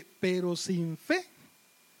 dice, pero sin fe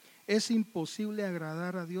es imposible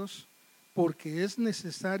agradar a Dios, porque es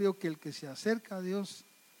necesario que el que se acerca a Dios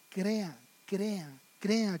crea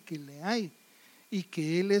que le hay, y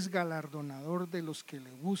que Él es galardonador de los que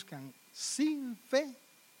le buscan. Sin fe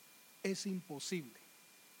es imposible.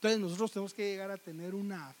 Entonces nosotros tenemos que llegar a tener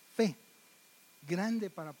una fe grande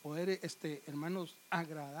para poder, hermanos,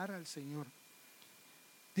 agradar al Señor.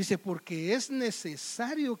 Dice, porque es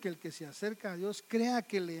necesario que el que se acerca a Dios crea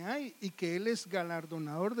que le hay, y que Él es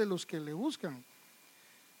galardonador de los que le buscan.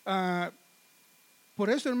 Por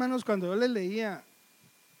eso, hermanos, cuando yo le leía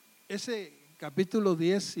ese capítulo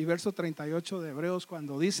 10 y verso 38 de Hebreos,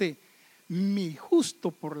 cuando dice, mi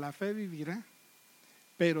justo por la fe vivirá,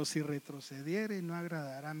 pero si retrocediere no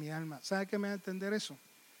agradará a mi alma. ¿Sabe qué me va a entender eso?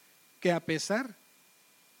 Que a pesar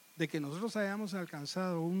de que nosotros hayamos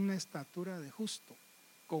alcanzado una estatura de justo,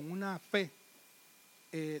 con una fe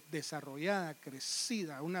desarrollada,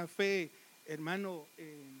 crecida, una fe, hermano,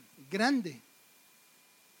 grande,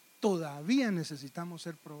 todavía necesitamos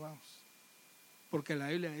ser probados. Porque la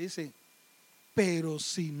Biblia dice, pero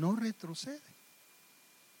si no retrocede,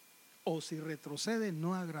 o si retrocede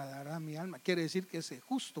no agradará a mi alma. Quiere decir que ese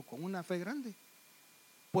justo con una fe grande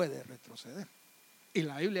puede retroceder. Y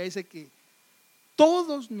la Biblia dice que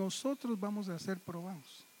todos nosotros vamos a ser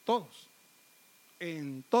probados, todos,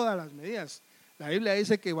 en todas las medidas. La Biblia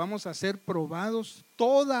dice que vamos a ser probados,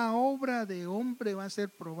 toda obra de hombre va a ser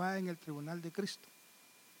probada en el tribunal de Cristo.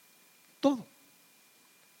 Todo.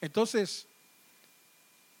 Entonces,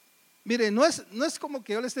 mire, no es como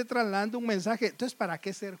que yo le esté trasladando un mensaje. Entonces, ¿para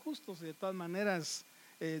qué ser justos? De todas maneras,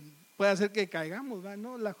 puede hacer que caigamos, ¿verdad?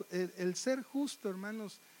 No, el ser justo,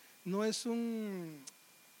 hermanos, no es un,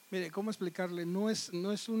 mire, ¿cómo explicarle? No es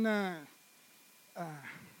una,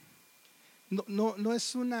 no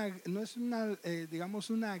es una, digamos,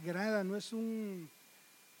 una grada, no es un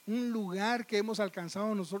lugar que hemos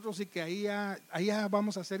alcanzado nosotros y que ahí ya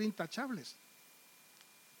vamos a ser intachables.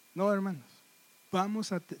 No, hermanos. Va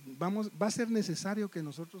a ser necesario que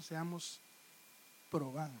nosotros seamos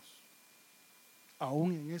probados,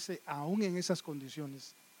 aún en esas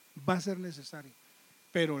condiciones, va a ser necesario.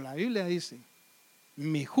 Pero la Biblia dice,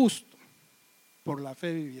 mi justo por la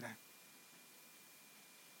fe vivirá.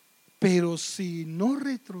 Pero si no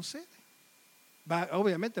retrocede,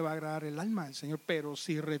 obviamente va a agradar el alma del Señor, pero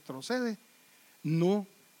si retrocede, no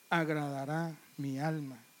agradará mi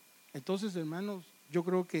alma. Entonces, hermanos, yo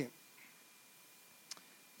creo que,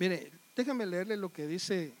 mire, déjame leerle lo que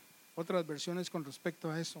dice otras versiones con respecto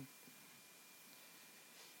a eso.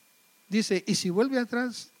 Dice, y si vuelve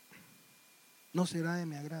atrás, no será de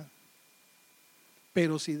mi agrado.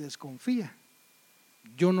 Pero si desconfía,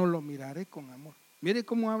 yo no lo miraré con amor. Mire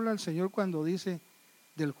cómo habla el Señor cuando dice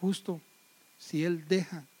del justo, si él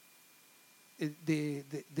deja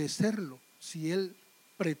de serlo, si él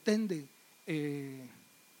pretende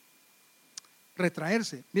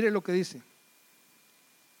retraerse. Mire lo que dice,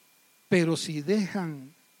 pero si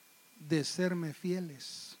dejan de serme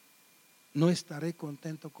fieles, no estaré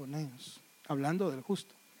contento con ellos. Hablando del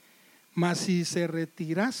justo. Mas si se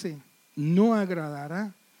retirase, no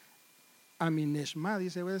agradará a mi neshma,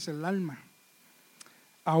 dice es el alma.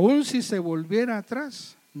 Aun si se volviera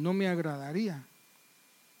atrás, no me agradaría.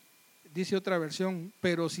 Dice otra versión,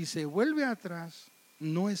 pero si se vuelve atrás,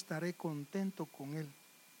 no estaré contento con él.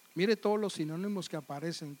 Mire todos los sinónimos que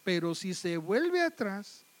aparecen. Pero si se vuelve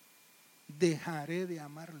atrás, dejaré de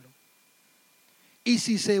amarlo. Y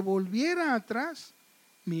si se volviera atrás,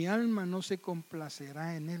 mi alma no se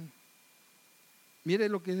complacerá en él. Mire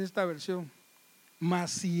lo que es esta versión.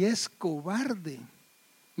 Mas si es cobarde,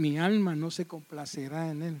 mi alma no se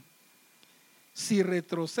complacerá en él. Si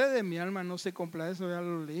retrocede, mi alma no se complace. Eso ya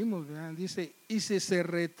lo leímos, ¿verdad? Dice, y si se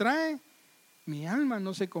retrae, mi alma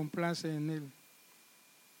no se complace en él.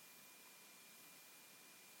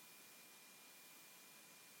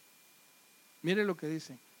 Mire lo que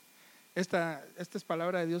dice. Esta es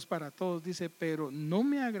palabra de Dios para todos. Dice, pero no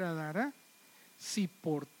me agradará si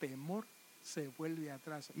por temor se vuelve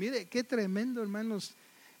atrás. Mire qué tremendo, hermanos,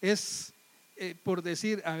 es por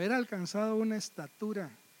decir, haber alcanzado una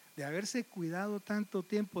estatura, de haberse cuidado tanto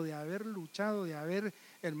tiempo, de haber luchado, de haber,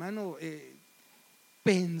 hermano,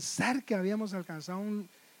 pensar que habíamos alcanzado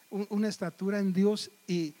una estatura en Dios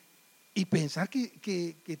y pensar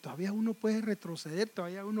que todavía uno puede retroceder,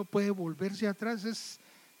 todavía uno puede volverse atrás,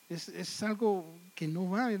 es algo que no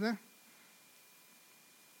va, ¿verdad?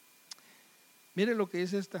 Mire lo que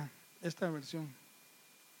dice esta versión.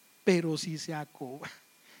 Pero si se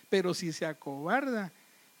acobarda,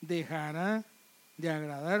 dejará de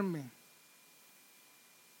agradarme.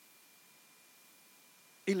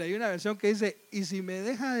 Y leí una versión que dice, y si me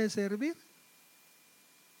deja de servir,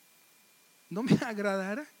 no me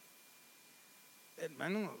agradará.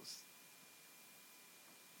 Hermanos,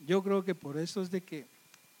 yo creo que por eso es de que,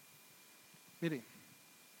 mire,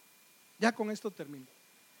 ya con esto termino.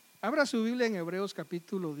 Abra su Biblia en Hebreos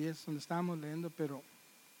capítulo 10, donde estábamos leyendo, pero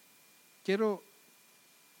quiero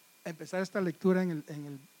empezar esta lectura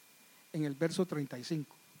en el verso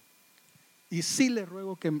 35. Y sí le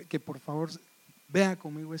ruego que por favor vea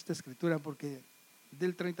conmigo esta escritura, porque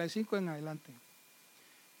del 35 en adelante,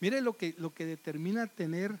 mire lo que determina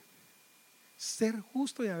ser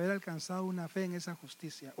justo y haber alcanzado una fe en esa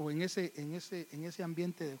justicia o en ese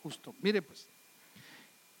ambiente de justo. Mire pues,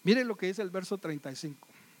 mire lo que dice el verso 35.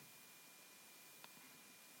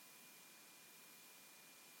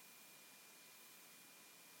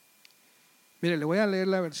 Mire, le voy a leer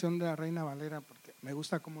la versión de la Reina Valera porque me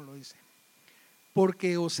gusta cómo lo dice.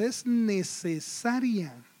 Porque os es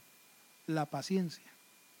necesaria la paciencia,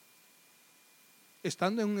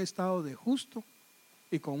 estando en un estado de justo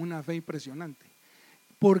y con una fe impresionante.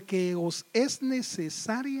 Porque os es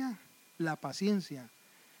necesaria la paciencia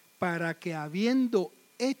para que habiendo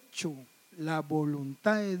hecho la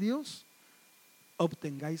voluntad de Dios,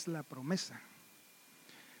 obtengáis la promesa.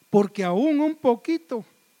 Porque aún un poquito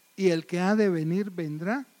y el que ha de venir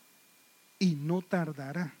vendrá y no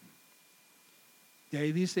tardará. Y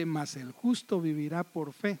ahí dice, mas el justo vivirá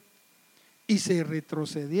por fe, y si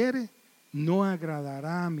retrocediere, no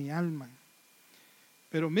agradará a mi alma.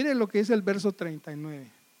 Pero mire lo que dice el verso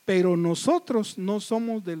 39. Pero nosotros no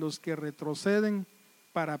somos de los que retroceden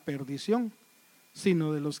para perdición,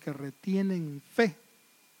 sino de los que retienen fe,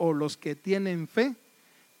 o los que tienen fe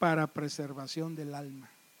para preservación del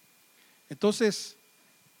alma. Entonces,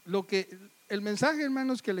 el mensaje,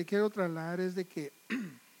 hermanos, que le quiero trasladar es de que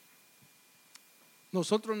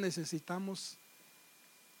nosotros necesitamos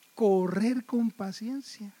correr con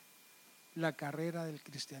paciencia la carrera del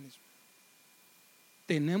cristianismo.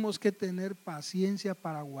 Tenemos que tener paciencia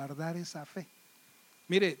para guardar esa fe.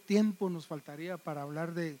 Mire, tiempo nos faltaría para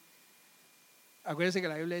hablar acuérdense que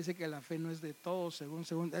la Biblia dice que la fe no es de todos,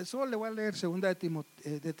 eso le voy a leer 2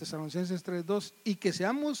 de Tesalonicenses 3:2, y que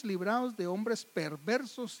seamos librados de hombres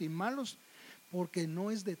perversos y malos, porque no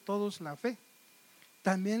es de todos la fe.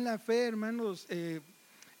 También la fe, hermanos,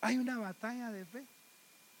 hay una batalla de fe.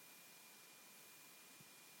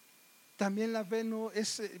 También la fe no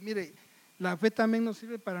es, mire, la fe también nos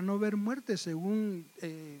sirve para no ver muerte, según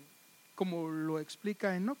como lo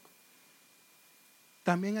explica Enoc.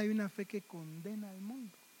 También hay una fe que condena al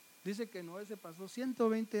mundo. Dice que Noé se pasó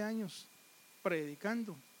 120 años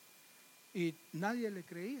predicando y nadie le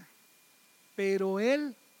creía. Pero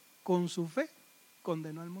él, con su fe,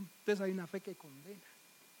 condenó al mundo. Entonces hay una fe que condena.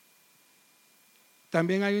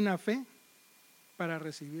 También hay una fe para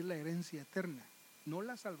recibir la herencia eterna. No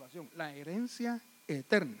la salvación, la herencia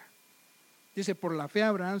eterna. Dice, por la fe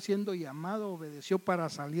Abraham, siendo llamado, obedeció para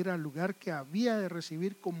salir al lugar que había de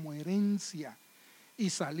recibir como herencia.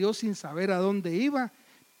 Y salió sin saber a dónde iba.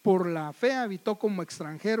 Por la fe habitó como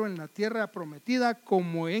extranjero en la tierra prometida,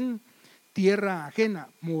 como en tierra ajena,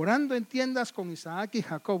 morando en tiendas con Isaac y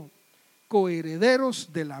Jacob,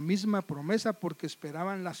 coherederos de la misma promesa, porque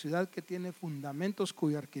esperaban la ciudad que tiene fundamentos,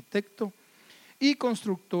 cuyo arquitecto y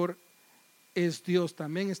constructor es Dios.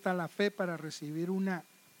 También está la fe para recibir una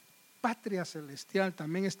patria celestial.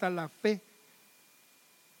 También está la fe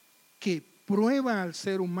que prueba al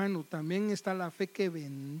ser humano. También está la fe que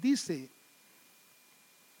bendice.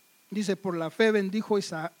 Dice, por la fe bendijo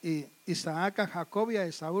Isaac a Jacob y a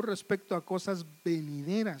Esaú respecto a cosas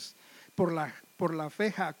venideras. Por la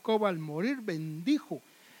fe Jacob al morir bendijo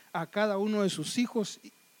a cada uno de sus hijos,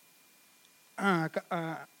 a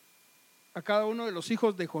cada uno de los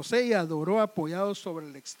hijos de José, y adoró apoyado sobre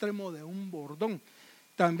el extremo de un bordón.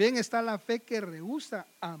 También está la fe que rehúsa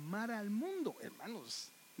amar al mundo, hermanos,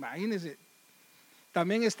 imagínense.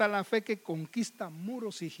 También está la fe que conquista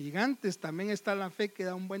muros y gigantes. También está la fe que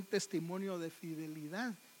da un buen testimonio de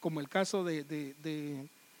fidelidad, como el caso de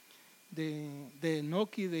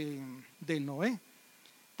Enoc y de Noé.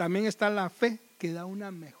 También está la fe que da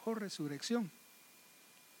una mejor resurrección.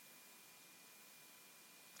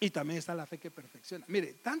 Y también está la fe que perfecciona.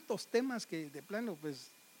 Mire, tantos temas que de plano, pues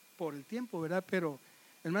por el tiempo, ¿verdad? Pero,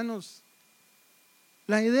 hermanos,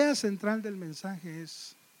 la idea central del mensaje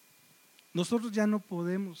es: nosotros ya no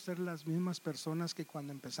podemos ser las mismas personas que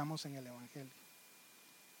cuando empezamos en el Evangelio.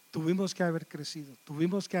 Tuvimos que haber crecido,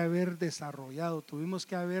 tuvimos que haber desarrollado, tuvimos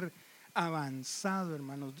que haber avanzado,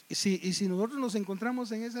 hermanos. Y si nosotros nos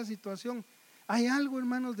encontramos en esa situación, hay algo,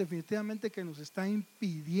 hermanos, definitivamente que nos está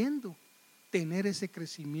impidiendo tener ese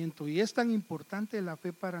crecimiento. Y es tan importante la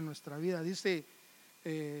fe para nuestra vida. Dice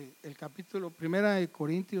el capítulo 1 de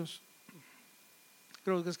Corintios,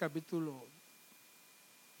 creo que es capítulo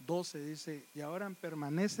 12, dice, y ahora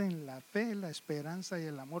permanecen la fe, la esperanza y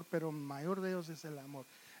el amor, pero el mayor de ellos es el amor.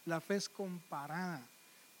 La fe es comparada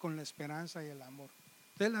con la esperanza y el amor.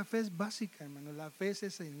 Entonces la fe es básica, hermano, la fe es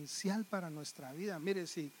esencial para nuestra vida. Mire,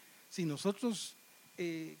 si nosotros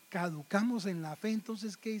caducamos en la fe,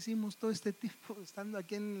 entonces ¿qué hicimos todo este tiempo estando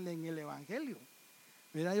aquí en el Evangelio?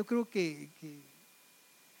 ¿Verdad? Yo creo que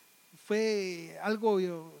fue algo,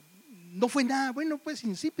 no fue nada bueno, pues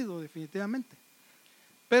insípido definitivamente.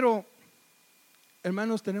 Pero,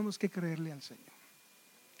 hermanos, tenemos que creerle al Señor,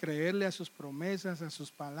 creerle a sus promesas, a sus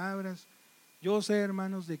palabras. Yo sé,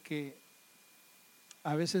 hermanos, de que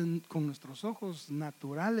a veces con nuestros ojos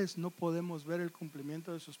naturales no podemos ver el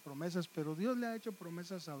cumplimiento de sus promesas, pero Dios le ha hecho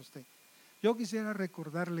promesas a usted. Yo quisiera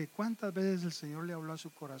recordarle cuántas veces el Señor le habló a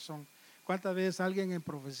su corazón, cuántas veces alguien en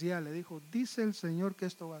profecía le dijo, dice el Señor que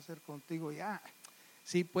esto va a ser contigo. Ya,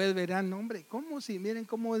 sí, pues verán, hombre, ¿cómo? Si miren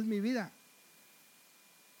cómo es mi vida.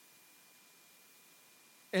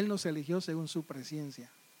 Él nos eligió según su presencia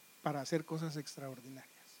para hacer cosas extraordinarias,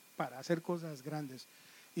 para hacer cosas grandes.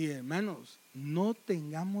 Y hermanos, no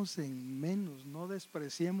tengamos en menos, no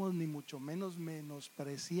despreciemos ni mucho menos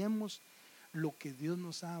menospreciemos lo que Dios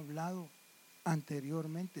nos ha hablado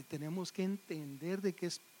anteriormente. Tenemos que entender de que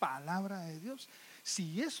es palabra de Dios.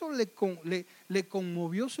 Si eso le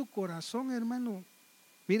conmovió su corazón, hermano,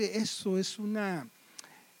 mire, eso es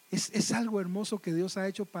algo hermoso que Dios ha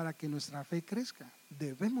hecho para que nuestra fe crezca.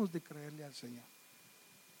 Debemos de creerle al Señor.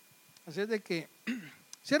 Así es de que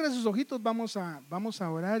cierre sus ojitos, vamos a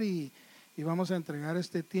orar y vamos a entregar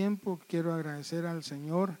este tiempo. Quiero agradecer al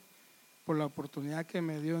Señor por la oportunidad que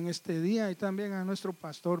me dio en este día y también a nuestro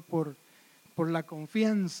pastor por la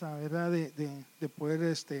confianza, ¿verdad? de poder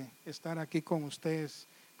estar aquí con ustedes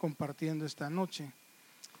compartiendo esta noche.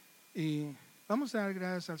 Y vamos a dar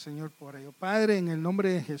gracias al Señor por ello. Padre, en el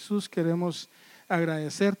nombre de Jesús queremos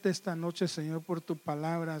agradecerte esta noche, Señor, por tu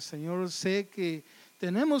palabra. Señor, sé que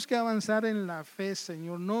tenemos que avanzar en la fe,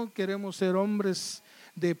 Señor. No queremos ser hombres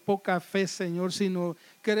de poca fe, Señor, sino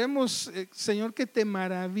queremos, Señor, que te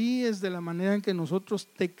maravilles de la manera en que nosotros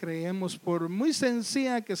te creemos, por muy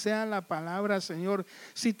sencilla que sea la palabra, Señor.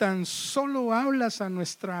 Si tan solo hablas a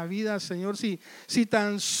nuestra vida, Señor, si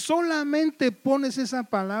tan solamente pones esa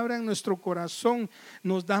palabra en nuestro corazón,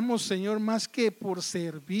 nos damos, Señor, más que por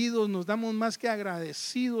servidos, nos damos más que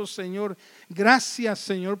agradecidos, Señor. Gracias,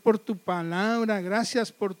 Señor, por tu palabra,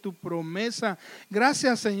 gracias por tu promesa,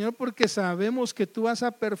 gracias, Señor, porque sabemos que tú vas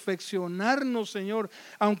a perfeccionarnos, Señor,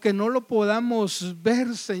 aunque no lo podamos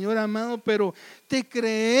ver, Señor amado, pero te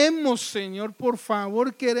creemos, Señor. Por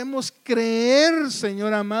favor, queremos creer,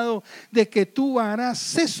 Señor amado, de que tú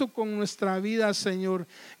harás eso con nuestra vida, Señor.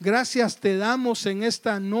 Gracias te damos en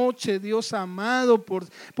esta noche, Dios amado,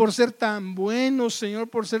 por ser tan bueno, Señor,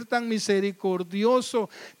 por ser tan misericordioso,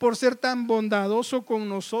 por ser tan bondadoso con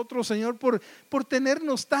nosotros, Señor, por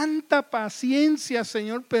tenernos tanta paciencia,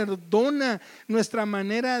 Señor. Perdona nuestra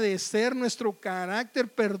manera de ser, nuestro carácter,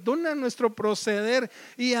 perdona nuestro proceder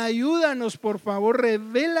y ayúdanos, por favor,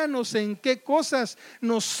 revélanos en qué cosas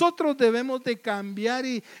nosotros debemos de cambiar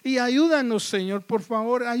y ayúdanos, Señor, por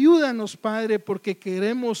favor, ayúdanos, Padre, porque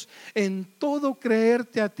queremos en todo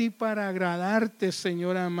creerte a ti para agradarte,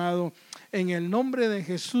 Señor amado. En el nombre de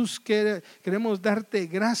Jesús queremos darte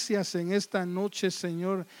gracias en esta noche,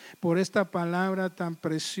 Señor, por esta palabra tan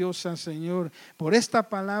preciosa, Señor, por esta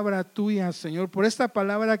palabra tuya, Señor, por esta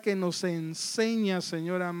palabra que nos enseña,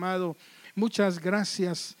 Señor amado. Muchas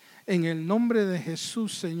gracias. En el nombre de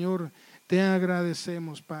Jesús, Señor, te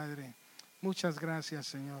agradecemos, Padre. Muchas gracias,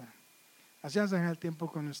 Señor. Así has dejado el tiempo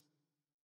con nosotros.